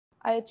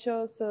I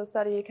chose to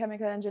study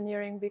chemical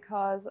engineering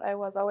because I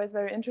was always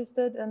very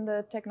interested in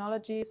the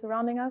technology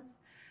surrounding us.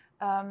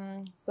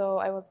 So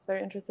I was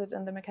very interested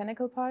in the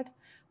mechanical part,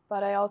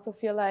 but I also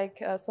feel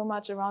like so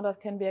much around us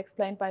can be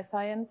explained by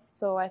science.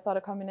 So I thought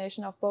a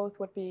combination of both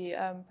would be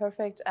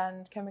perfect,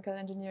 and chemical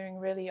engineering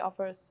really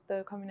offers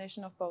the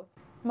combination of both.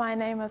 My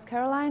name is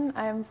Caroline.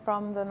 I'm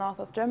from the north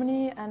of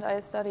Germany, and I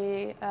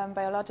study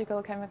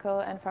biological, chemical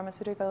and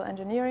pharmaceutical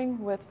engineering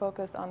with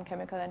focus on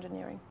chemical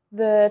engineering.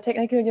 The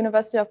Technische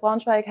University of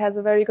Braunschweig has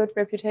a very good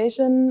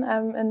reputation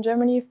in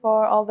Germany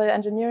for all the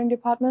engineering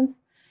departments,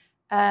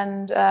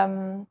 and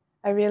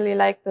I really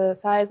like the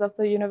size of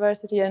the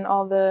university and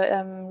all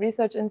the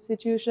research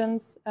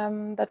institutions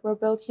that were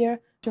built here.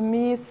 To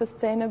me,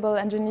 sustainable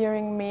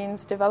engineering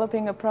means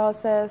developing a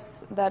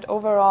process that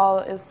overall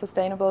is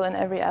sustainable in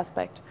every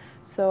aspect.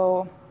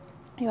 So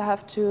you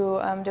have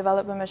to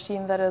develop a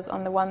machine that is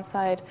on the one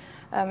side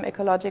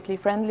ecologically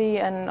friendly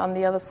and on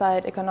the other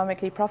side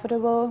economically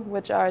profitable,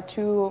 which are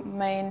two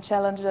main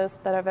challenges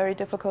that are very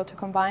difficult to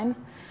combine.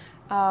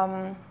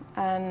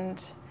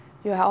 And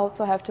you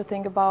also have to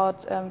think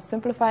about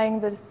simplifying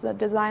the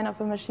design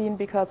of a machine,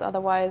 because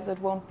otherwise it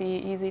won't be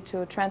easy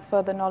to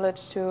transfer the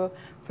knowledge to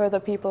further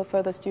people,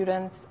 further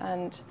students,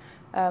 and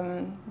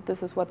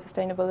this is what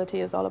sustainability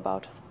is all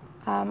about.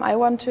 I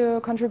want to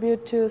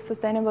contribute to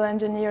sustainable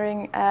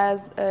engineering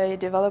as a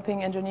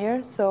developing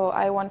engineer, so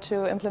I want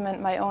to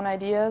implement my own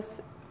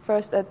ideas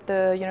first at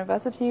the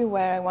university,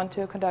 where I want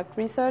to conduct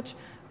research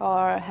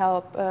or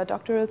help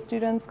doctoral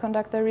students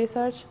conduct their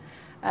research.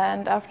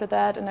 And after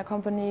that, in a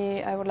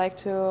company, I would like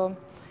to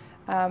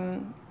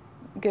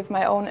give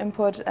my own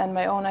input and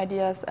my own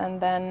ideas,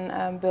 and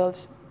then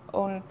build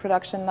own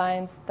production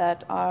lines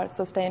that are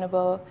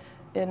sustainable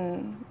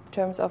in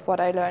terms of what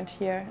I learned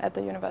here at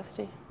the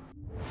university.